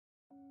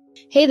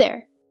Hey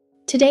there!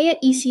 Today at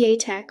ECA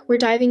Tech, we're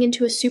diving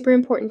into a super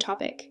important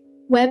topic,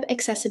 web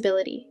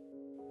accessibility.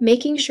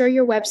 Making sure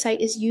your website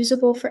is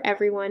usable for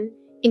everyone,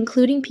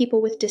 including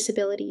people with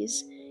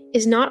disabilities,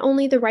 is not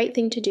only the right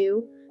thing to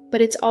do,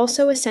 but it's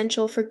also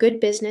essential for good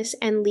business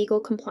and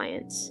legal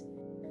compliance.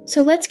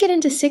 So let's get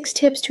into 6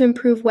 tips to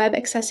improve web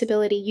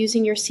accessibility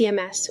using your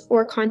CMS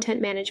or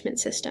content management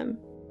system.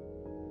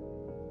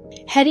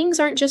 Headings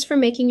aren't just for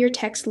making your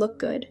text look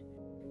good.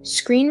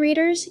 Screen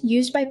readers,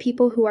 used by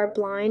people who are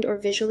blind or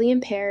visually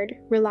impaired,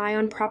 rely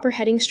on proper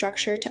heading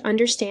structure to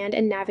understand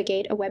and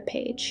navigate a web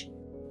page.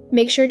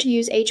 Make sure to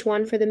use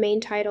H1 for the main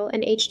title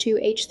and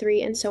H2,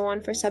 H3, and so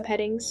on for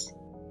subheadings.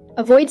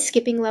 Avoid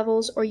skipping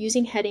levels or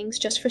using headings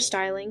just for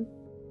styling.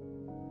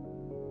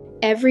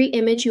 Every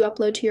image you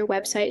upload to your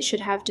website should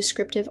have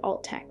descriptive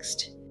alt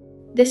text.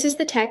 This is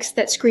the text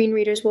that screen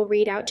readers will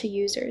read out to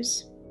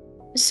users.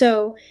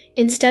 So,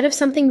 instead of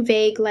something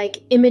vague like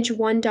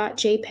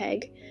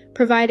image1.jpg,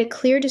 provide a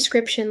clear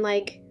description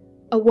like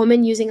a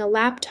woman using a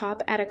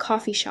laptop at a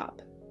coffee shop.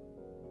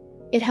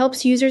 It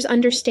helps users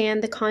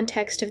understand the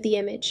context of the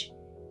image,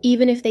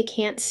 even if they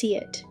can't see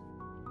it.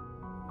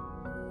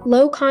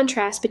 Low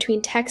contrast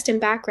between text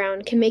and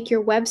background can make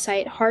your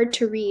website hard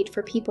to read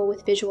for people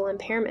with visual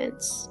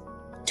impairments.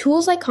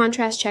 Tools like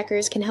contrast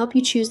checkers can help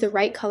you choose the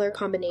right color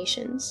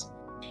combinations.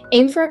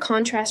 Aim for a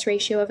contrast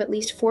ratio of at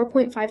least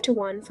 4.5 to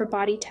 1 for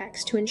body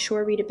text to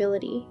ensure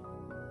readability.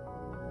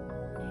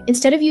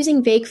 Instead of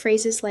using vague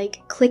phrases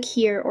like click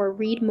here or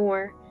read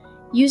more,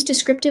 use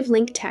descriptive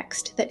link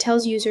text that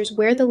tells users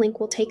where the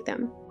link will take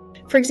them.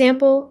 For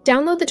example,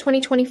 download the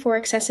 2024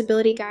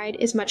 Accessibility Guide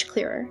is much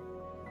clearer.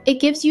 It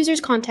gives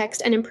users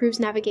context and improves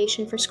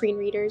navigation for screen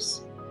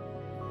readers.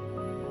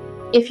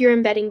 If you're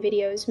embedding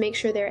videos, make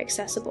sure they're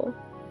accessible.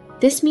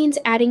 This means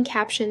adding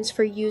captions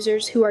for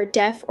users who are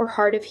deaf or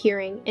hard of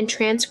hearing and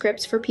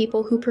transcripts for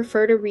people who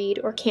prefer to read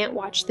or can't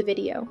watch the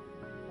video.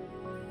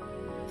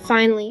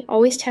 Finally,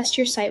 always test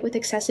your site with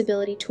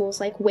accessibility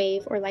tools like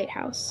Wave or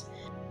Lighthouse.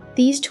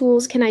 These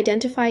tools can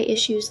identify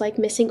issues like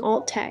missing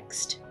alt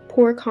text,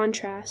 poor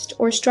contrast,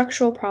 or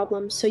structural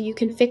problems so you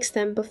can fix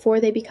them before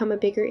they become a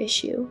bigger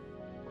issue.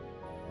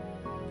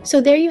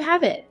 So there you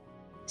have it!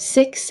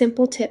 6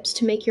 simple tips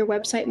to make your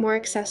website more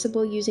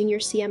accessible using your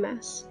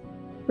CMS.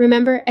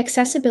 Remember,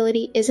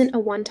 accessibility isn't a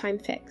one-time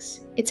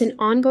fix. It's an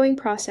ongoing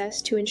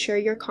process to ensure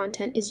your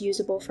content is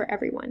usable for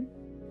everyone.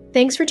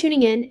 Thanks for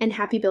tuning in and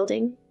happy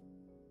building!